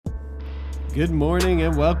Good morning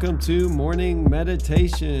and welcome to Morning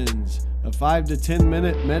Meditations, a 5 to 10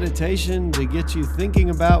 minute meditation to get you thinking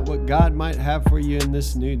about what God might have for you in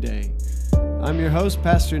this new day. I'm your host,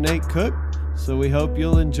 Pastor Nate Cook, so we hope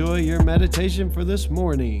you'll enjoy your meditation for this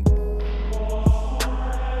morning.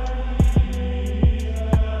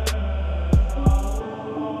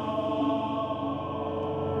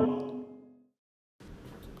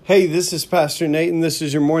 Hey, this is Pastor Nate and this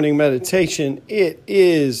is your morning meditation. It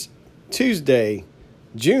is Tuesday,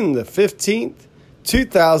 June the 15th,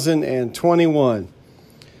 2021.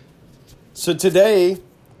 So today,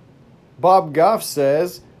 Bob Goff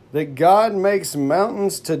says that God makes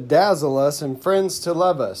mountains to dazzle us and friends to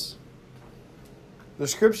love us. The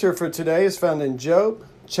scripture for today is found in Job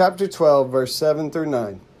chapter 12, verse 7 through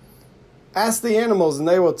 9. Ask the animals and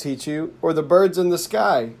they will teach you, or the birds in the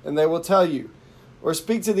sky and they will tell you, or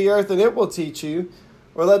speak to the earth and it will teach you,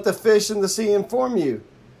 or let the fish in the sea inform you.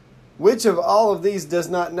 Which of all of these does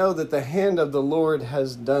not know that the hand of the Lord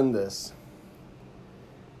has done this?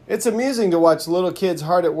 It's amusing to watch little kids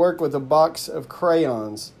hard at work with a box of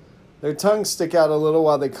crayons. Their tongues stick out a little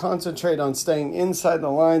while they concentrate on staying inside the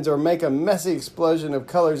lines or make a messy explosion of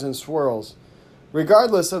colors and swirls.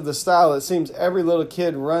 Regardless of the style, it seems every little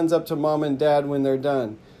kid runs up to mom and dad when they're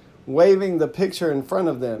done, waving the picture in front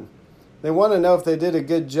of them. They want to know if they did a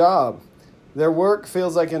good job. Their work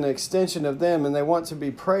feels like an extension of them, and they want to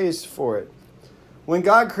be praised for it. When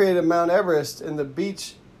God created Mount Everest and the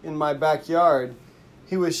beach in my backyard,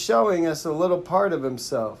 He was showing us a little part of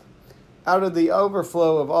Himself. Out of the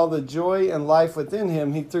overflow of all the joy and life within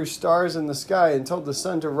Him, He threw stars in the sky and told the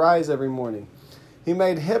sun to rise every morning. He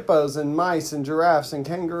made hippos and mice and giraffes and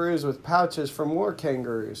kangaroos with pouches for more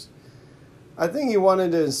kangaroos. I think He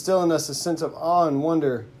wanted to instill in us a sense of awe and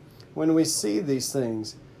wonder when we see these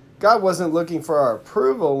things. God wasn't looking for our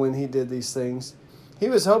approval when He did these things. He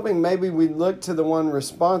was hoping maybe we'd look to the one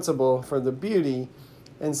responsible for the beauty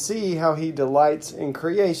and see how He delights in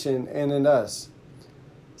creation and in us.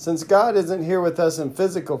 Since God isn't here with us in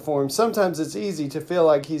physical form, sometimes it's easy to feel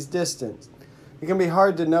like He's distant. It can be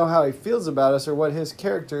hard to know how He feels about us or what His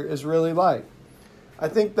character is really like. I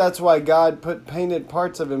think that's why God put painted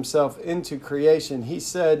parts of Himself into creation. He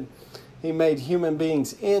said He made human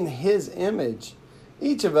beings in His image,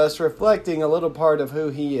 each of us reflecting a little part of who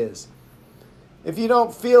He is. If you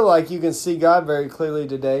don't feel like you can see God very clearly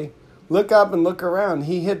today, look up and look around.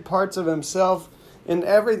 He hid parts of Himself in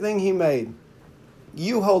everything He made.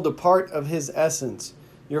 You hold a part of His essence.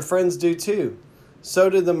 Your friends do too. So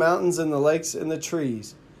do the mountains and the lakes and the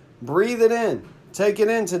trees. Breathe it in. Take it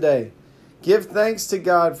in today. Give thanks to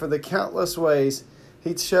God for the countless ways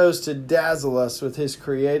He chose to dazzle us with His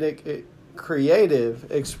creative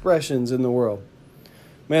expressions in the world.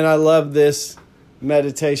 Man, I love this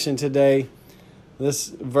meditation today, this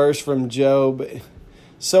verse from Job.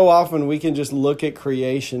 So often we can just look at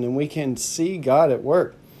creation and we can see God at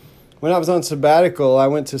work. When I was on sabbatical, I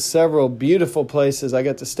went to several beautiful places. I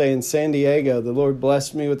got to stay in San Diego. The Lord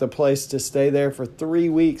blessed me with a place to stay there for 3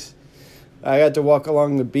 weeks. I got to walk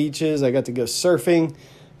along the beaches. I got to go surfing.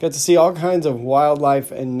 Got to see all kinds of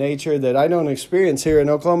wildlife and nature that I don't experience here in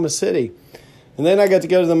Oklahoma City. And then I got to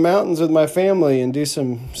go to the mountains with my family and do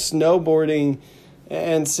some snowboarding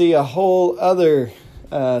and see a whole other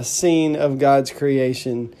scene of God's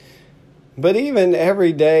creation. But even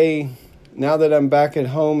every day, now that I'm back at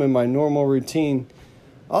home in my normal routine,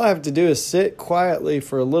 all I have to do is sit quietly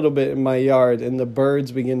for a little bit in my yard, and the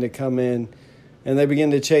birds begin to come in, and they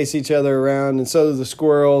begin to chase each other around, and so do the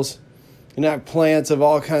squirrels. And I have plants of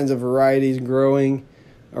all kinds of varieties growing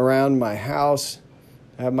around my house.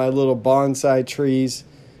 I have my little bonsai trees.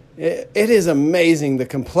 It is amazing, the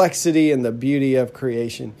complexity and the beauty of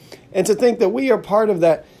creation. And to think that we are part of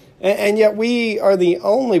that, and yet we are the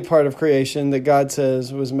only part of creation that God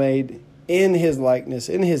says was made in His likeness,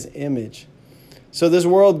 in His image. So this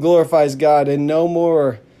world glorifies God, and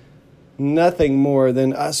nothing more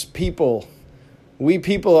than us people. We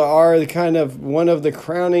people are the kind of one of the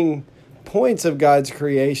crowning points of God's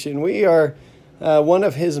creation. We are one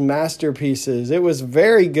of His masterpieces. It was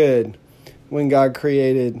very good when God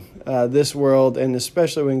created this world, and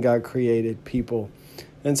especially when God created people.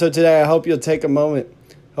 And so today I hope you'll take a moment,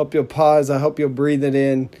 hope you'll pause, I hope you'll breathe it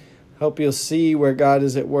in, hope you'll see where God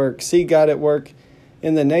is at work, see God at work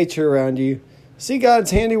in the nature around you, see God's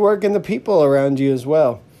handiwork in the people around you as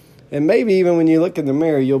well. And maybe even when you look in the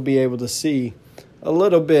mirror, you'll be able to see a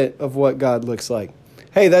little bit of what God looks like.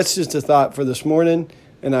 Hey, that's just a thought for this morning,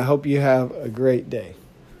 and I hope you have a great day.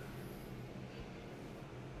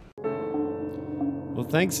 Well,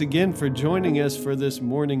 thanks again for joining us for this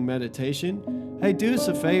morning meditation. Hey, do us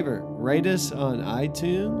a favor, rate us on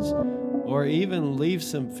iTunes or even leave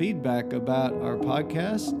some feedback about our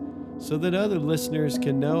podcast so that other listeners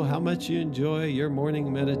can know how much you enjoy your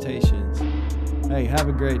morning meditations. Hey, have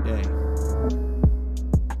a great day.